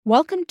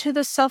Welcome to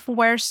the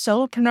Self-Aware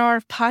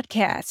Solopreneur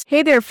Podcast.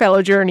 Hey there,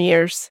 fellow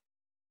journeyers.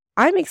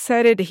 I'm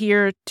excited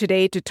here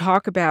today to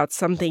talk about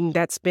something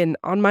that's been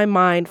on my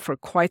mind for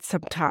quite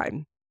some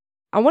time.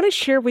 I want to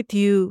share with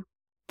you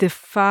the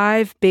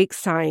 5 big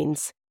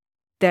signs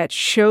that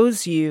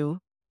shows you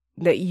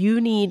that you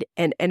need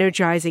an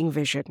energizing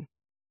vision.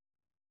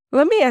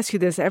 Let me ask you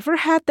this. Ever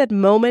had that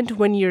moment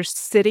when you're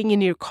sitting in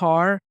your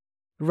car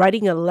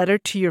writing a letter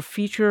to your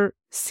future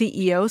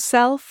CEO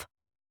self?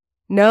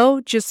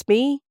 No, just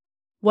me?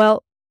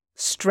 Well,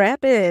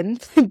 strap in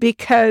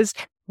because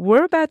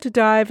we're about to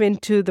dive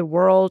into the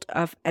world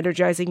of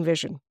energizing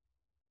vision.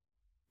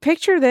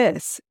 Picture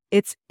this.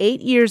 It's 8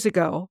 years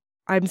ago.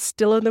 I'm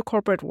still in the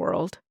corporate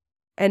world,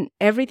 and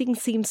everything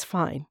seems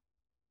fine.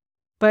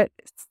 But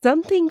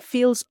something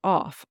feels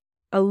off.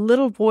 A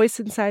little voice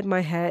inside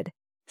my head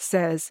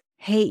says,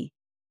 hey,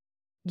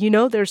 you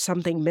know there's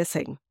something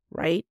missing,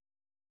 right?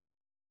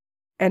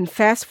 And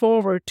fast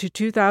forward to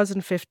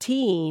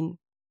 2015,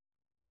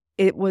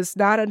 it was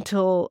not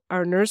until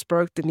our nurse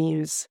broke the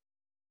news.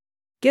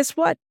 Guess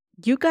what?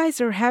 You guys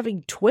are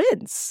having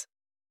twins.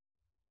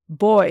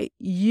 Boy,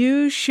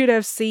 you should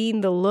have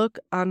seen the look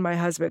on my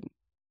husband.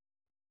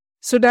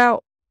 So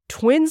now,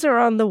 twins are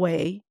on the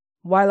way,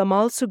 while I'm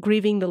also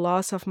grieving the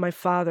loss of my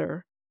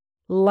father.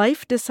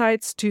 Life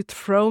decides to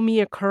throw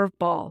me a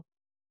curveball,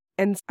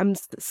 and I'm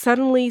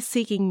suddenly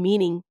seeking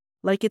meaning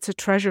like it's a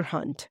treasure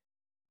hunt.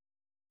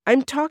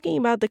 I'm talking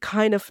about the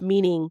kind of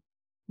meaning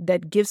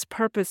that gives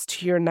purpose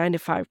to your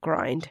 9-to-5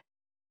 grind,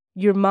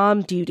 your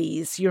mom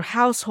duties, your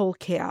household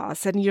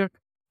chaos, and your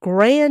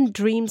grand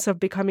dreams of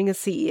becoming a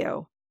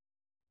CEO.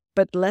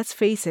 But let's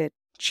face it,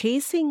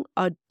 chasing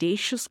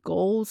audacious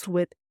goals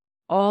with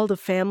all the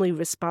family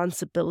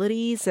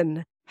responsibilities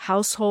and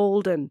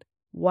household, and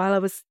while I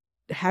was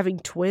having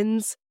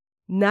twins,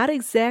 not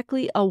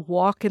exactly a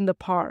walk in the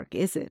park,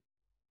 is it?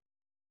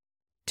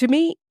 To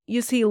me,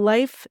 you see,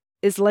 life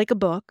is like a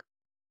book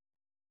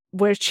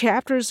where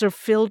chapters are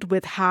filled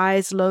with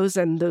highs, lows,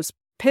 and those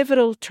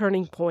pivotal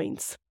turning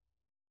points.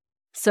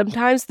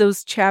 Sometimes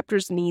those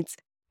chapters needs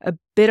a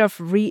bit of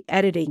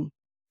re-editing.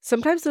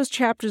 Sometimes those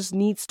chapters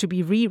needs to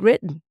be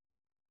rewritten,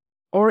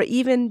 or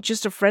even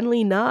just a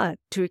friendly nod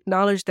to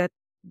acknowledge that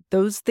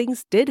those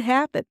things did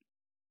happen.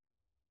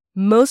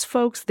 Most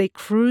folks, they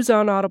cruise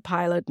on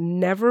autopilot,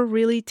 never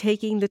really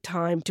taking the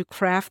time to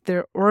craft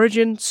their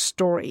origin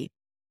story.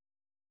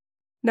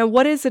 Now,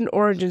 what is an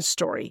origin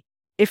story?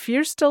 If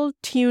you're still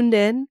tuned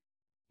in,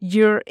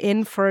 you're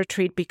in for a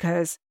treat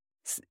because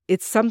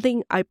it's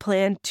something I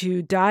plan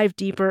to dive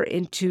deeper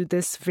into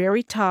this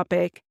very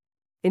topic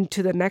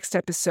into the next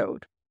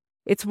episode.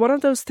 It's one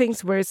of those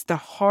things where it's the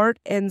heart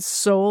and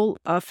soul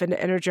of an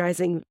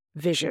energizing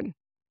vision.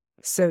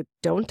 So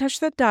don't touch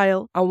that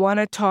dial. I want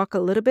to talk a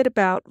little bit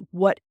about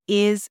what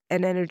is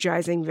an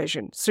energizing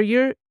vision. So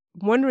you're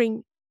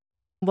wondering,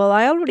 well,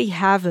 I already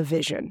have a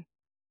vision.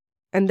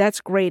 And that's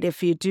great.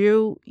 If you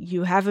do,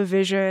 you have a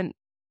vision.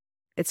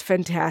 It's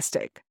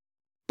fantastic.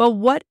 But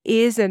what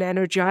is an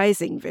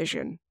energizing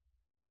vision?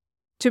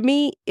 To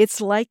me,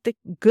 it's like the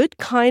good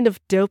kind of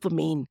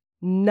dopamine,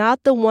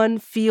 not the one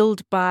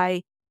fueled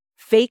by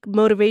fake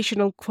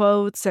motivational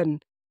quotes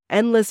and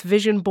endless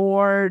vision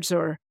boards,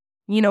 or,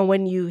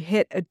 when you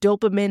hit a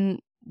dopamine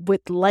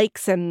with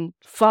likes and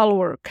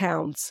follower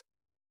counts.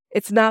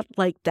 It's not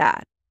like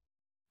that.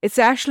 It's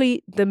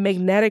actually the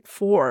magnetic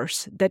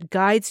force that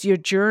guides your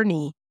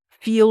journey,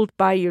 fueled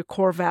by your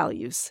core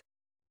values.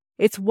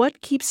 It's what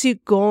keeps you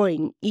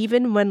going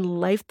even when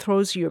life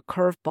throws you a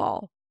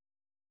curveball.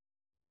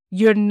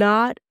 You're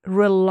not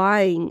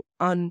relying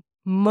on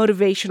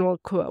motivational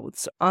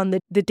quotes on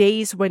the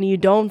days when you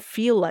don't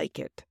feel like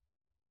it.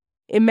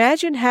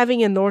 Imagine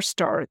having a North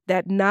Star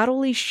that not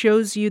only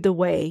shows you the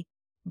way,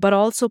 but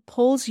also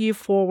pulls you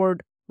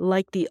forward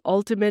like the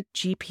ultimate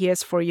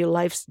GPS for your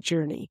life's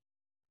journey.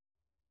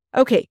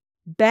 Okay,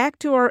 back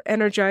to our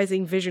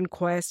energizing vision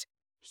quest.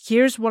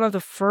 Here's one of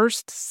the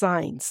first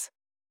signs.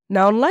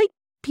 Now, unlike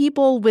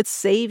people with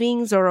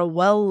savings or a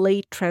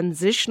well-laid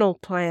transitional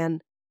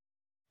plan,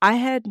 I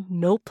had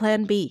no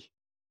plan B.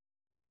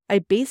 I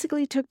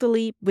basically took the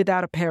leap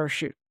without a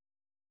parachute.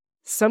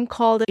 Some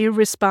called it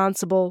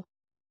irresponsible,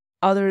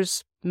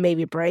 others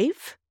maybe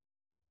brave.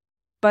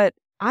 But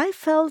I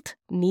felt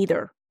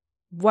neither.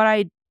 What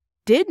I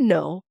did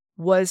know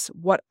was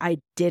what I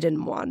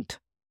didn't want.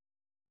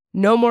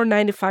 No more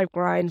 9-to-5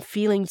 grind,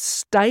 feeling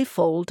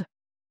stifled,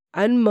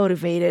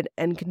 unmotivated,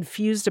 and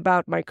confused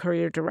about my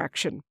career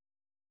direction.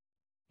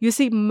 You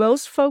see,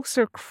 most folks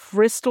are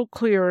crystal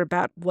clear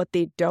about what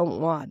they don't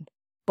want.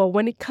 But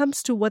when it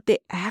comes to what they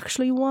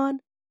actually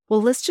want,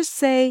 well, let's just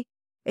say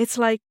it's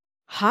like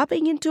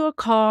hopping into a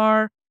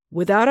car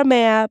without a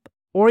map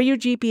or your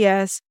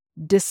GPS,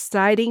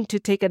 deciding to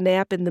take a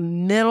nap in the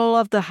middle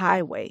of the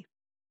highway.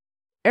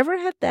 Ever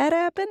had that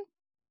happen?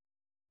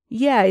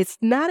 Yeah, it's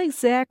not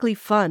exactly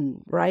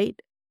fun, right?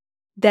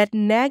 That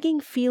nagging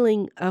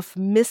feeling of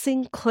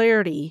missing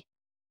clarity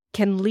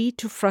can lead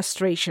to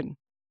frustration,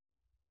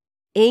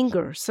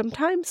 anger,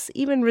 sometimes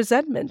even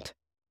resentment,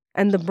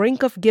 and the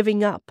brink of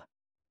giving up.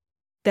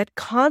 that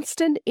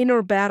constant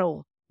inner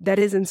battle that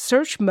is in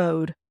search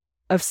mode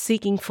of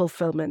seeking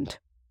fulfillment.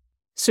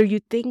 So you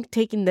think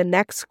taking the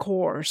next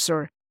course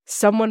or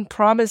someone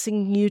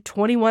promising you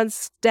 21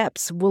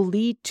 steps will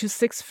lead to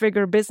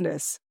six-figure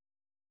business.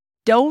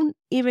 Don't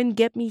even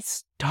get me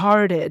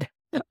started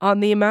on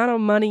the amount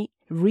of money,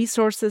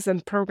 resources,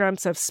 and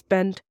programs I've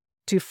spent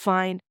to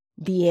find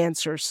the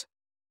answers.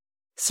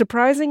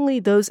 Surprisingly,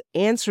 those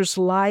answers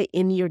lie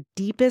in your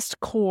deepest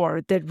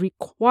core that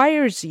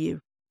requires you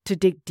to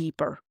dig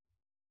deeper.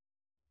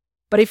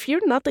 But if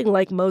you're nothing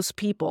like most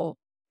people,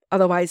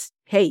 otherwise,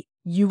 hey,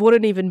 you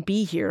wouldn't even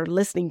be here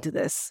listening to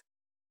this.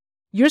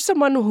 You're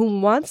someone who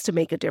wants to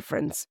make a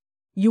difference.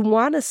 You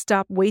want to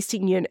stop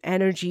wasting your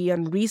energy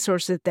on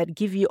resources that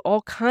give you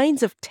all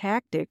kinds of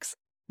tactics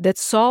that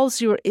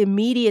solves your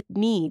immediate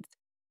needs,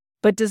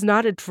 but does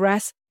not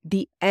address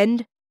the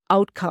end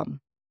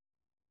outcome.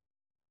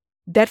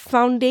 That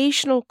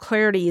foundational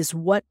clarity is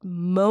what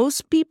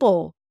most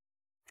people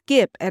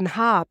skip and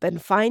hop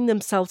and find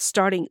themselves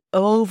starting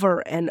over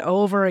and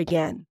over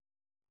again.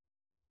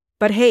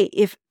 But hey,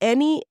 if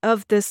any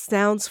of this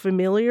sounds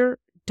familiar,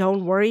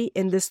 don't worry.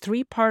 In this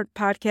 3-part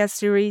podcast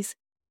series,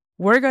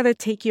 we're going to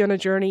take you on a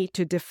journey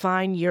to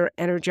define your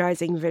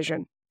energizing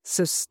vision.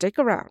 So stick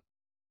around.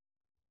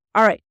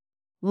 All right,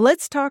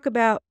 let's talk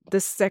about the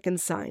second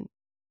sign.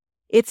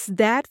 It's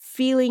that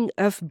feeling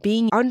of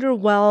being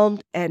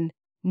underwhelmed and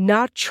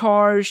not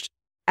charged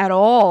at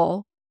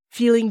all,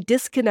 feeling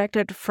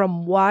disconnected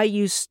from why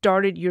you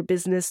started your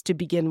business to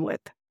begin with.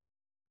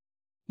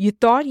 You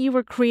thought you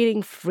were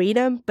creating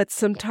freedom, but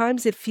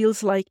sometimes it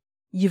feels like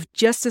you've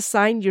just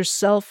assigned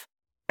yourself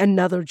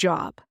another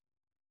job.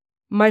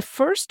 My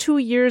first 2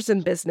 years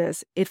in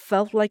business, it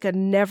felt like a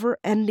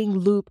never-ending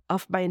loop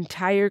of my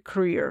entire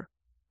career.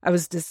 I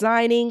was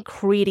designing,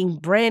 creating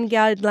brand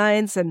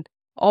guidelines, and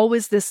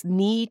always this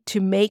need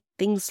to make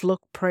things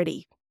look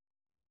pretty.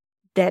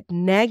 That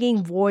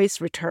nagging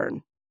voice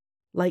returned.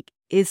 Like,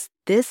 is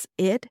this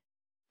it?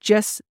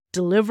 Just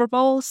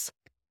deliverables?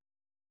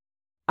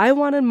 I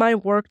wanted my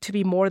work to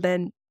be more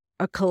than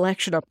a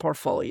collection of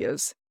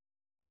portfolios.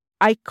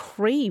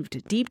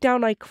 Deep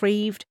down I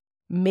craved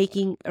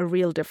making a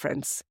real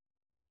difference.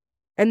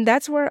 And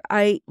that's where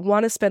I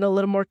want to spend a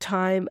little more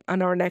time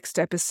on our next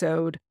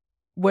episode,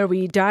 where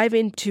we dive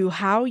into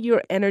how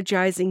your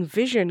energizing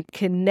vision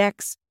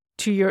connects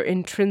to your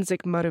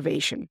intrinsic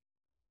motivation.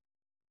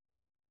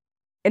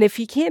 And if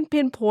you can't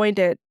pinpoint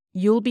it,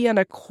 you'll be on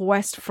a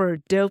quest for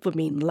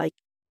dopamine, like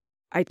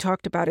I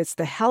talked about. It's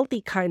the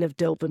healthy kind of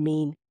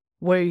dopamine,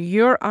 where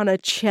you're on a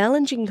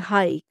challenging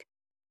hike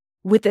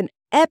with an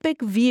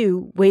epic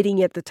view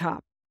waiting at the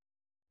top.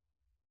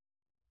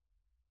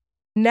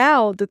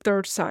 Now, the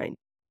third sign,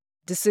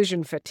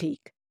 decision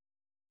fatigue.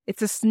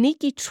 It's a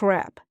sneaky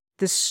trap,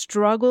 the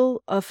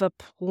struggle of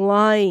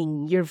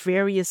applying your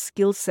various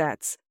skill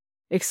sets,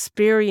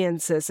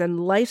 experiences, and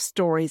life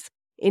stories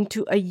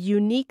into a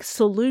unique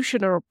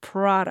solution or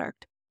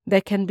product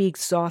that can be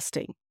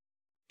exhausting.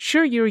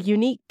 Sure, you're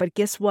unique, but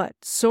guess what?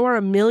 So are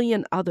a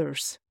million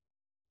others.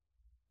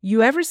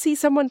 You ever see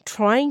someone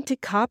trying to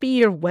copy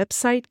your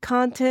website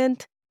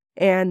content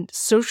and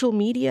social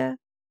media?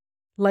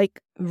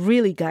 Like,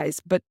 really, guys,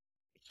 but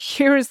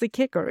here is the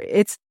kicker.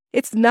 It's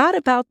not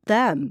about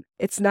them.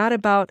 It's not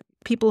about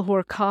people who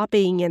are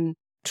copying and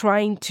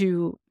trying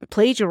to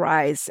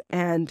plagiarize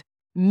and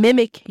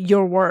mimic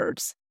your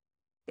words.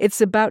 It's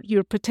about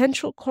your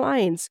potential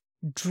clients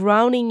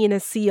drowning in a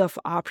sea of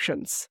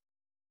options.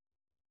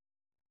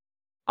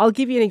 I'll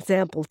give you an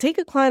example. Take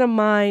a client of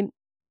mine.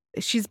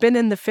 She's been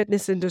in the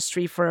fitness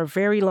industry for a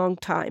very long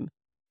time.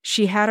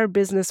 She had her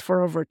business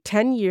for over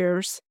 10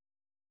 years.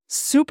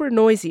 Super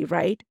noisy,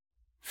 right?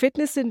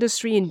 Fitness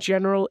industry in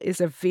general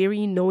is a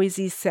very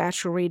noisy,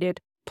 saturated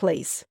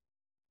place.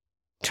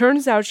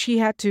 Turns out she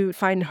had to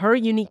find her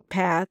unique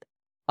path,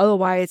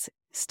 otherwise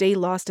stay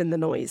lost in the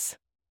noise.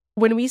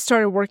 When we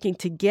started working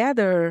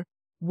together,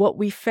 what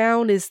we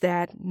found is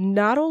that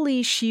not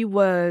only she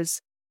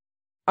was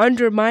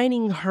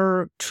undermining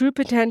her true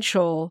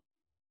potential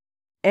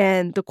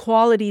and the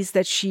qualities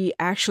that she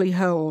actually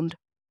honed,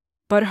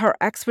 but her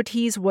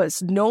expertise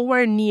was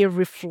nowhere near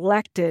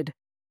reflected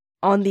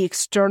on the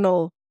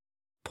external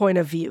point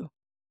of view.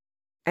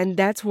 And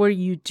that's where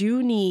you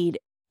do need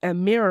a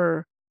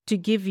mirror to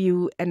give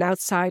you an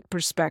outside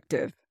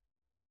perspective.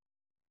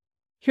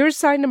 Here's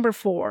sign number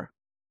 4,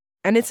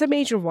 and it's a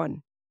major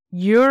one.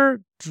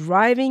 You're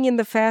driving in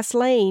the fast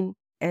lane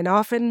and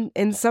often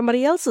in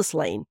somebody else's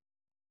lane,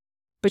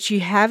 but you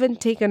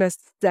haven't taken a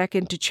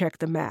second to check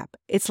the map.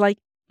 It's like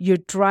you're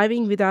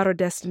driving without a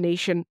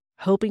destination,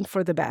 hoping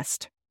for the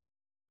best.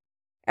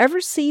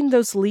 Ever seen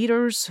those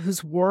leaders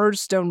whose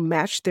words don't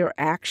match their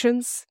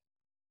actions?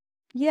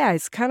 Yeah,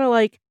 it's kind of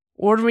like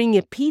ordering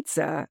a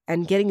pizza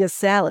and getting a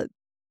salad.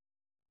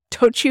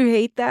 Don't you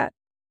hate that?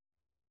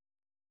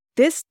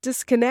 This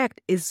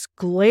disconnect is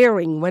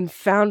glaring when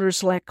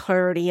founders lack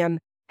clarity on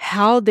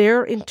how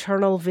their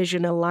internal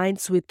vision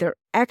aligns with their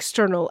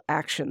external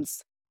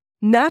actions.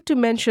 Not to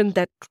mention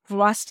that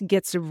trust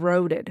gets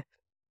eroded,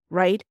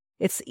 right?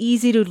 It's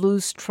easy to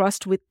lose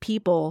trust with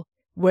people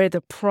where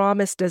the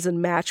promise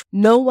doesn't match.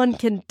 No one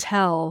can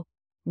tell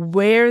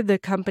where the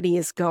company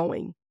is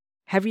going.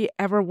 Have you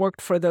ever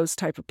worked for those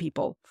type of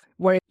people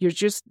where you're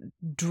just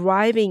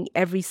driving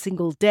every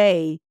single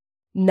day,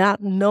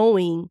 not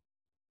knowing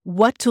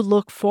what to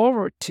look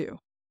forward to?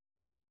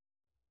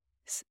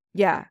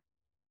 Yeah.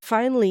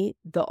 Finally,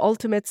 the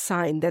ultimate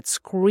sign that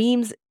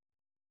screams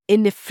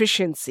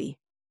inefficiency,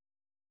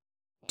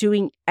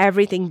 doing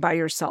everything by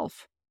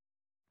yourself.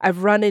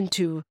 I've run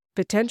into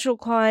potential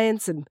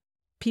clients and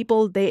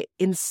people, they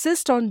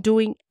insist on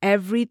doing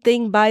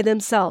everything by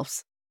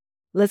themselves.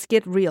 Let's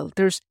get real.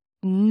 There's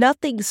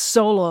nothing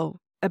solo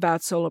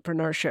about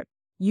solopreneurship.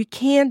 You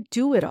can't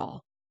do it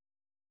all.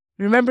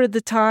 Remember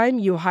the time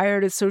you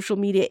hired a social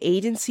media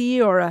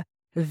agency or a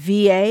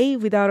VA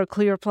without a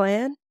clear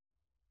plan?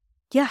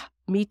 Yeah,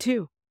 me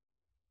too.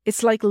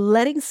 It's like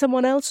letting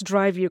someone else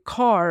drive your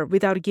car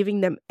without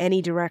giving them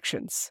any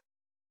directions.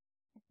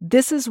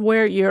 This is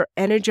where your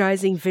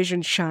energizing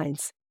vision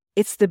shines.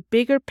 It's the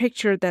bigger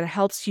picture that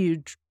helps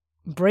you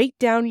break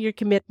down your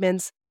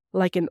commitments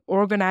like an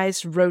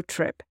organized road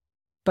trip,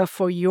 but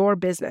for your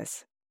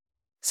business.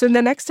 So in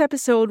the next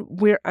episode,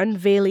 we're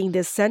unveiling the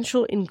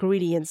essential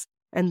ingredients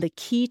and the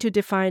key to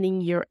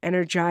defining your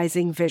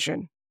energizing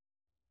vision.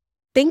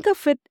 Think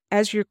of it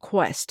as your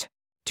quest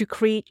to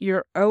create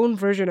your own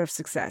version of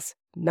success,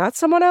 not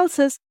someone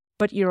else's,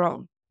 but your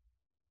own.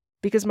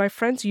 Because, my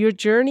friends, your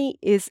journey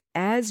is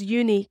as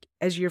unique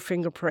as your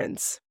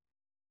fingerprints.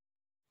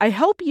 I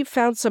hope you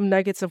found some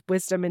nuggets of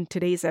wisdom in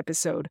today's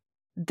episode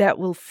that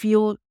will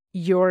fuel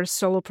your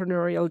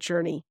solopreneurial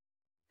journey.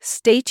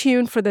 Stay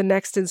tuned for the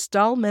next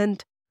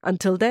installment.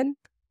 Until then,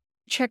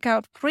 check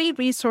out free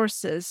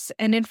resources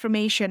and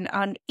information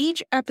on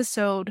each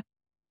episode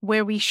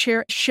where we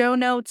share show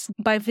notes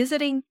by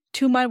visiting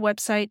to my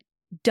website,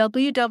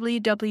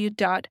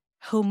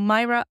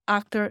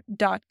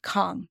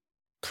 www.humairaakhtar.com.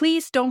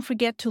 Please don't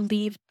forget to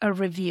leave a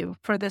review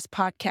for this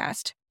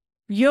podcast.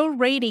 Your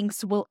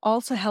ratings will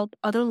also help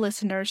other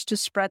listeners to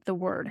spread the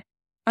word.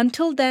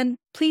 Until then,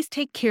 please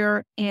take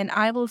care, and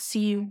I will see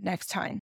you next time.